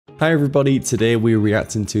Hi everybody, today we're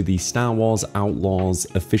reacting to the Star Wars Outlaws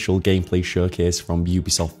official gameplay showcase from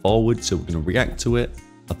Ubisoft Forward, so we're going to react to it.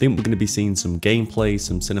 I think we're going to be seeing some gameplay,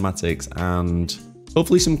 some cinematics, and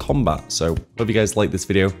hopefully some combat, so hope you guys like this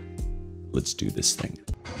video. Let's do this thing.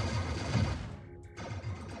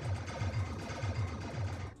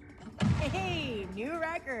 Hey, new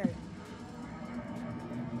record.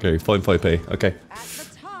 Okay, 45p, okay. At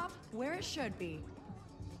the top, where it should be.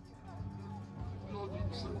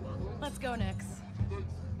 Let's go, Nix.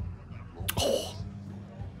 Oh.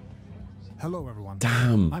 Hello everyone.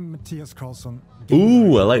 Damn. I'm Matthias Carlson.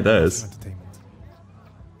 Ooh, I like this.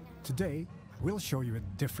 Today, we'll show you a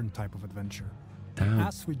different type of adventure. Damn.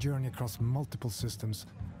 As we journey across multiple systems,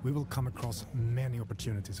 we will come across many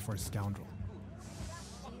opportunities for a scoundrel.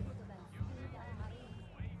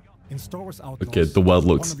 In Star Wars Outlaws, Okay, the world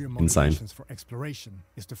looks one of your insane. motivations for exploration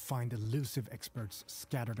is to find elusive experts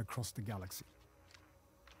scattered across the galaxy.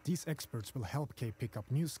 These experts will help Kay pick up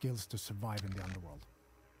new skills to survive in the underworld.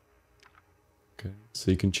 Okay, so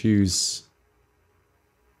you can choose.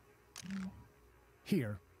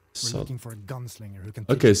 Here, we're looking for a gunslinger who can.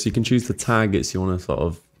 Okay, so you can choose the targets you want to sort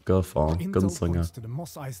of go for. Intel Gunslinger. points to the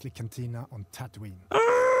Mos Eisley cantina on Tatooine.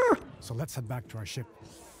 So let's head back to our ship.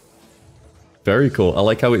 Very cool. I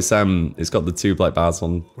like how it's got the two black bars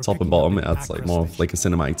on top and bottom. It adds like more of like a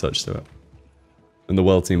cinematic touch to it. And the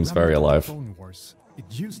world seems very alive. Wars, it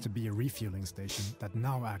used to be a refueling station that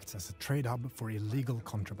now acts as a trade hub for illegal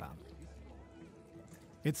contraband.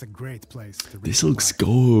 It's a great place to. This looks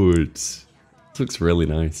good. This looks really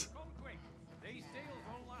nice.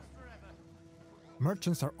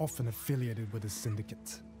 Merchants are often affiliated with a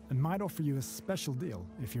syndicate and might offer you a special deal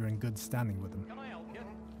if you're in good standing with them.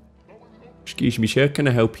 Excuse me, sir, can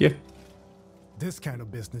I help you? This kind of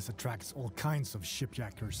business attracts all kinds of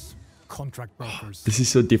shipjackers, contract brokers. This is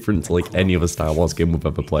so different to like any other Star Wars game we've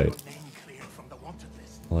ever played.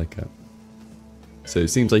 I like it. So it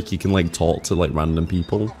seems like you can like talk to like random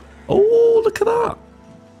people. Oh, look at that!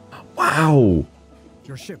 Wow!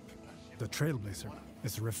 Your ship, the Trailblazer,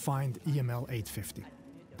 is a refined EML 850,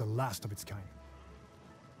 the last of its kind.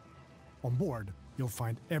 On board, you'll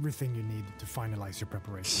find everything you need to finalize your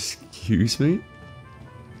preparations. Excuse me?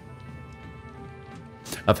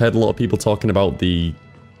 I've heard a lot of people talking about the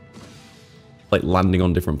like landing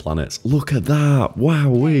on different planets. Look at that!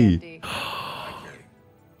 Wowee!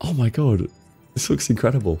 Oh my god, this looks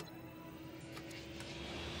incredible.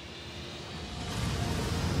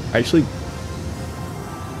 Actually,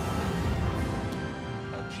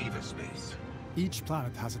 each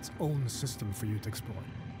planet has its own system for you to explore,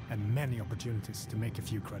 and many opportunities to make a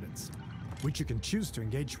few credits, which you can choose to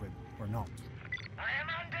engage with or not.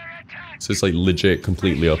 so it's like legit,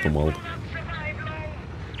 completely open world.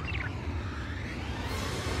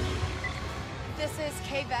 This is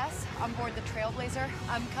Kay Vess on board the Trailblazer.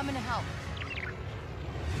 I'm coming to help.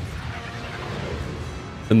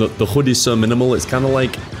 And the hood is so minimal, it's kind of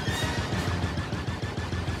like...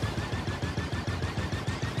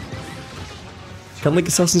 kind of like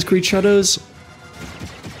Assassin's Creed Shadows.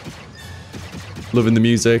 Loving the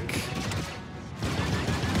music.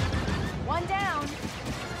 One down.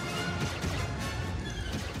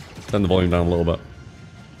 Turn the volume down a little bit.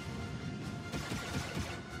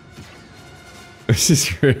 This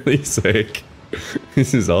is really sick.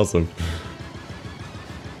 This is awesome.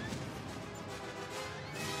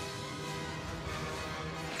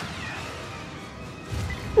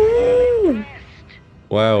 Woo!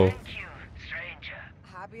 Wow.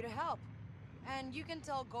 Happy to help. And you can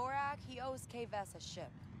tell Gorak he owes Kay Vess a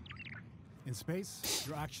ship. In space,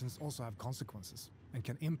 your actions also have consequences and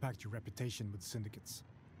can impact your reputation with syndicates.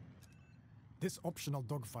 This optional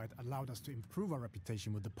dogfight allowed us to improve our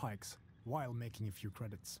reputation with the Pikes while making a few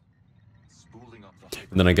credits.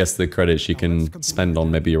 And then I guess the credits you can spend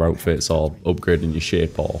on maybe your outfits or upgrading your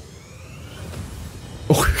ship or...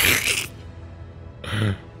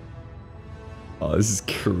 Oh, this is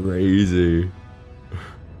crazy.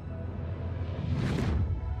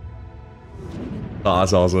 Oh,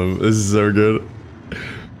 that's awesome. This is so good.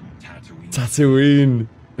 Tatooine.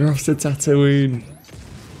 You're off to Tatooine.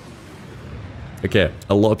 Okay,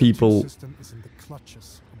 a lot of people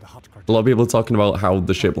are talking about how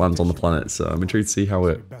the ship lands on the planet, so I'm intrigued to see how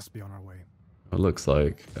it looks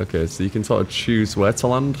like. Okay, so you can sort of choose where to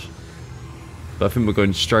land. But I think we're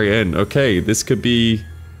going straight in. Okay, this could be...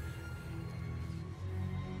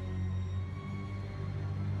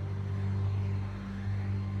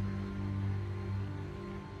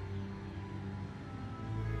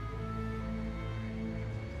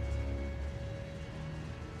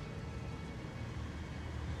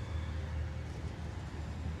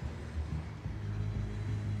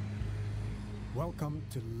 Welcome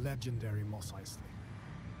to legendary Mos Eisley,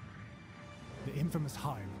 the infamous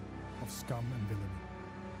hive of scum and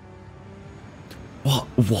villainy.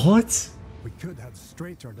 What? We could head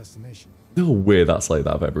straight to our destination, No way that's like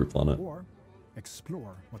that of every planet. or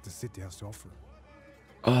explore what the city has to offer.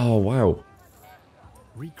 Oh, wow.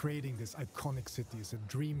 Recreating this iconic city is a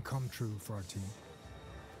dream come true for our team,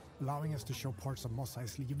 allowing us to show parts of Mos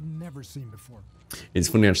Eisley you've never seen before. It's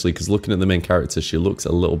funny actually, because looking at the main character, she looks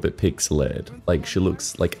a little bit pixelated. Like, she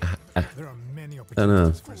looks like... There are many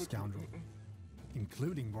opportunities for a scoundrel,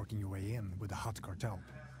 including working your way in with the Hutt cartel.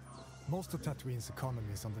 Most of Tatooine's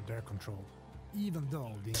economy is under their control, even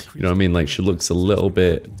though the You know what I mean? Like, she looks a little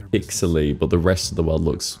bit pixely, but the rest of the world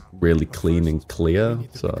looks really clean and clear.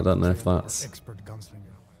 So I don't know if that's... expert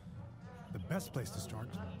gunslinger. The best place to start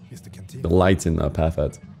is the canteen. The lighting there,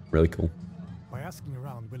 perfect. Really cool. By asking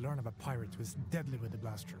around, we learn of a pirate who is deadly with the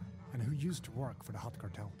blaster and who used to work for the Hutt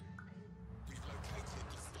cartel.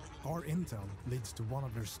 Our intel leads to one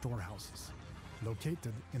of their storehouses,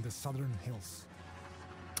 located in the southern hills.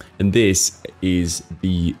 And this is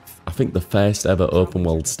the, I think, the first ever open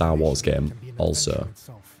world Star Wars game also.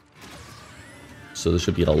 So there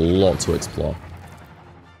should be a lot to explore.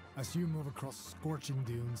 As you move across scorching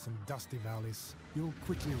dunes and dusty valleys, you'll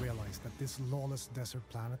quickly realize that this lawless desert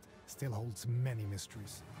planet still holds many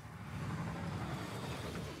mysteries.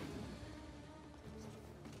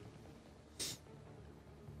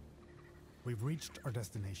 We've reached our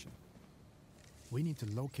destination. We need to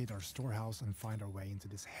locate our storehouse and find our way into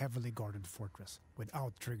this heavily guarded fortress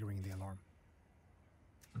without triggering the alarm.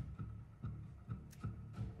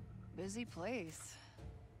 Busy place.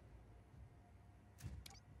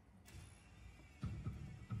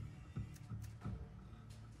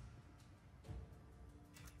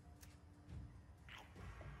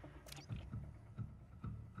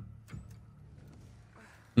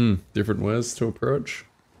 Different ways to approach.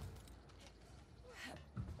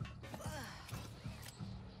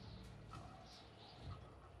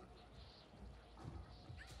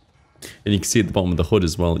 And you can see at the bottom of the hood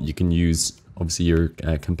as well, you can use, obviously, your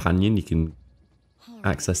companion. You can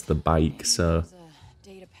access the bike, so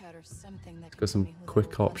it's got some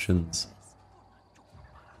quick options.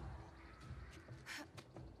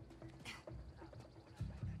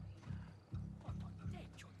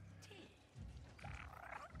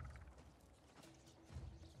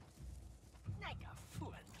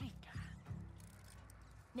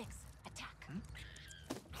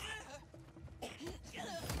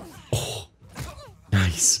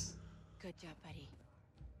 Nice. Good job, buddy.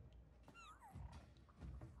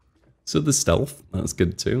 So the stealth, that's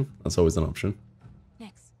good too. That's always an option.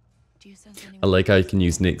 Next, do you sense anyone? I like how you can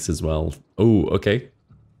use Nyx as well. Oh, okay.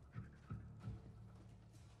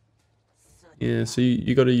 Yeah, so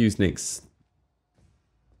you got to use Nyx.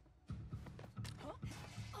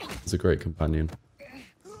 It's a great companion.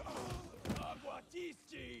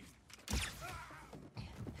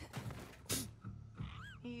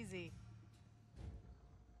 Easy.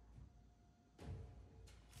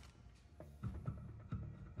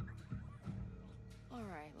 All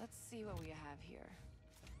right, let's see what we have here.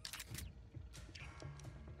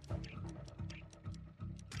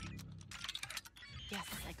 Yes,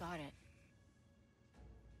 I got it.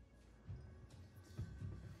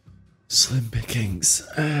 Slim pickings.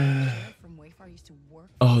 From Wayfar used to work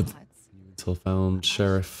for Oh, the Hutts. until found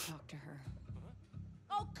sheriff. Talk to her.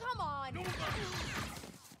 Oh, come on!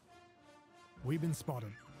 We've been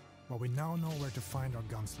spotted, but we now know where to find our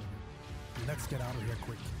gunslinger. Let's get out of here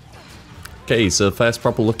quick. Okay, so first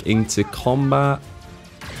proper look into combat.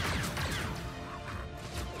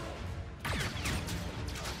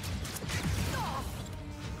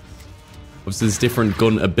 Obviously, there's different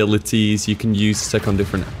gun abilities you can use to take on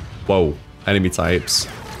different, whoa, enemy types.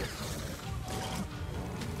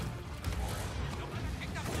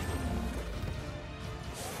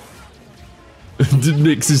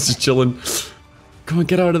 Nyx is just chilling. Come on,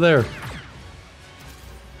 get out of there.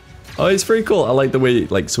 Oh, it's pretty cool. I like the way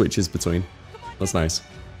it like switches between. That's nice.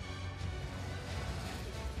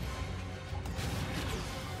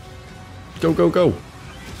 Go, go, go.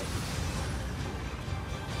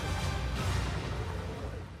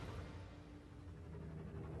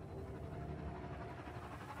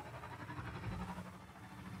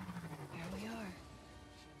 Here we are.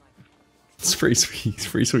 It's pretty sweet. It's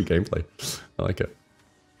pretty sweet gameplay. I like it.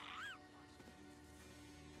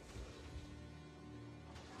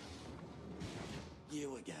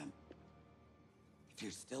 You again. If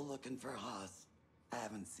you're still looking for Haas, I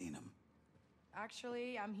haven't seen him.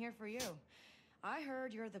 Actually, I'm here for you. I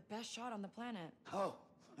heard you're the best shot on the planet. Oh,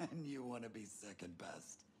 and you want to be second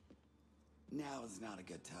best. Now is not a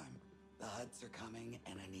good time. The Huts are coming,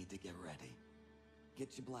 and I need to get ready.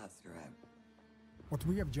 Get your blaster out. What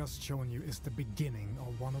we have just shown you is the beginning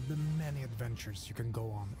of one of the many adventures you can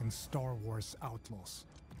go on in Star Wars Outlaws.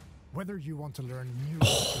 Whether you want to learn new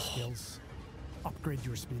skills, upgrade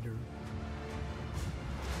your speeder,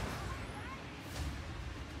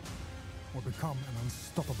 or become an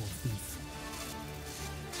unstoppable thief,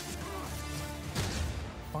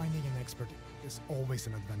 finding an expert is always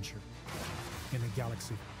an adventure in a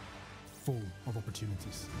galaxy full of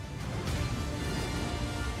opportunities.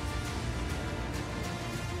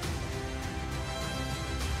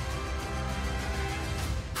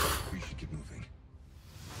 We should get moving.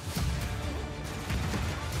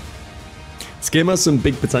 This game has some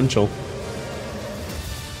big potential.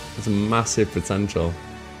 It's a massive potential.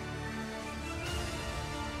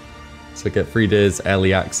 So get 3 days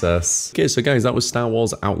early access. Okay, so guys, that was Star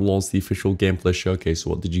Wars Outlaws, the official gameplay showcase.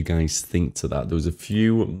 So what did you guys think to that? There was a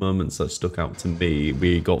few moments that stuck out to me.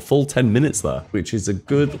 We got full 10 minutes there, which is a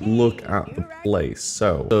good look at the place.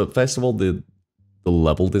 So first of all, the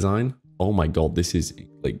level design. Oh my god, this is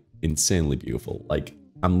like insanely beautiful. Like,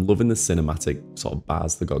 I'm loving the cinematic sort of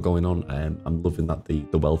bars they got going on. I'm loving that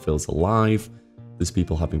the world feels alive. There's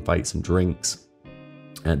people having fights and drinks.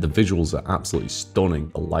 And the visuals are absolutely stunning.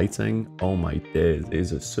 The lighting, oh my days, it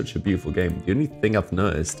is such a beautiful game. The only thing I've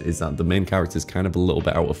noticed is that the main character is kind of a little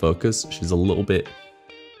bit out of focus. She's a little bit,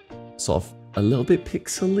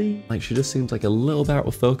 pixely. Like, she just seems like a little bit out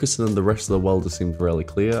of focus, and then the rest of the world just seems really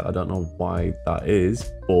clear. I don't know why that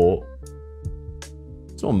is, but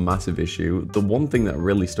it's not a massive issue. The one thing that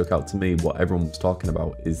really stuck out to me, what everyone was talking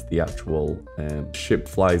about, is the actual ship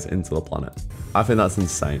flies into the planet. I think that's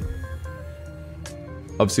insane.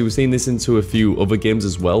 Obviously, we've seen this into a few other games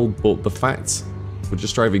as well, but the fact we're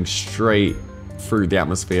just driving straight through the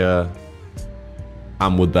atmosphere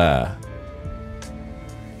and we're there.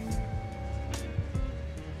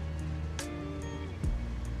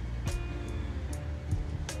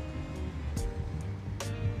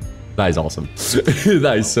 That is awesome.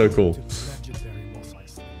 That is so cool.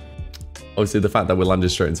 Obviously, the fact that we landed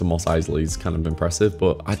straight into Mos Eisley is kind of impressive,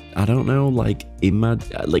 but I don't know, like,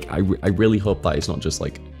 I really hope that it's not just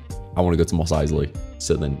like, I want to go to Mos Eisley,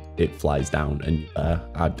 so then it flies down, and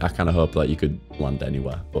I kind of hope that you could land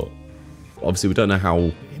anywhere, but obviously we don't know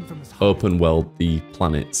how open world the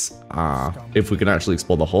planets are. If we can actually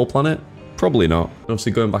explore the whole planet, probably not.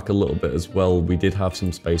 Obviously, going back a little bit as well, we did have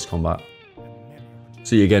some space combat.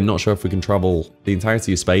 So again, not sure if we can travel the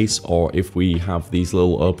entirety of space or if we have these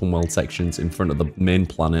little open world sections in front of the main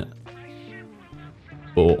planet.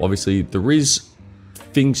 But obviously there is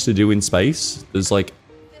things to do in space. There's like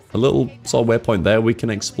a little sort of waypoint there we can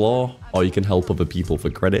explore, or you can help other people for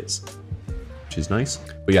credits, which is nice.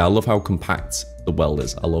 But yeah, I love how compact the world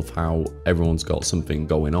is. I love how everyone's got something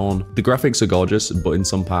going on. The graphics are gorgeous, but in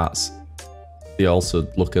some parts they also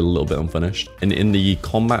look a little bit unfinished. And in the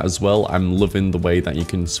combat as well, I'm loving the way that you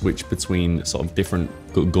can switch between sort of different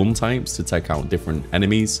gun types to take out different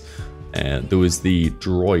enemies. There was the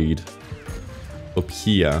droid up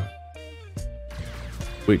here,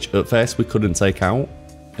 which at first we couldn't take out,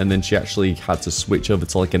 and then she actually had to switch over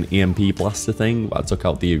to like an EMP blaster thing that took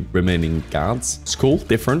out the remaining guards. It's cool,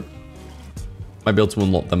 different. Might be able to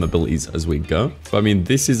unlock them abilities as we go. But I mean,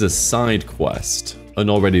 this is a side quest, and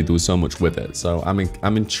already there was so much with it. So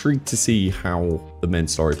I'm intrigued to see how the main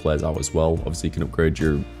story plays out as well. Obviously, you can upgrade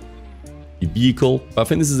your vehicle. But I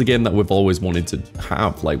think this is a game that we've always wanted to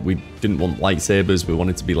have. Like, we didn't want lightsabers. We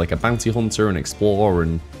wanted to be like a bounty hunter and explore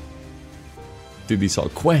and do these sort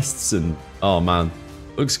of quests. And oh man,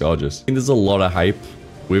 looks gorgeous. I think there's a lot of hype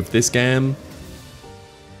with this game,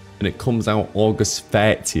 and it comes out August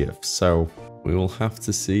 30th. So we will have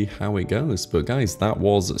to see how it goes. But guys, that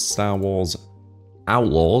was Star Wars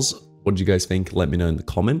Outlaws. What did you guys think? Let me know in the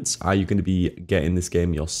comments. Are you going to be getting this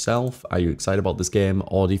game yourself? Are you excited about this game,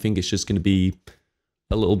 or do you think it's just going to be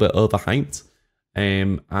a little bit overhyped?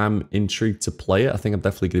 I'm intrigued to play it. I think I'm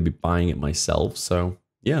definitely going to be buying it myself. So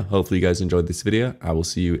yeah, hopefully you guys enjoyed this video. I will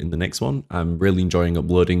see you in the next one. I'm really enjoying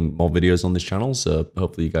uploading more videos on this channel, so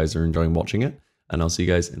hopefully you guys are enjoying watching it, and I'll see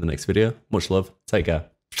you guys in the next video. Much love, take care,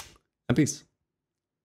 and peace.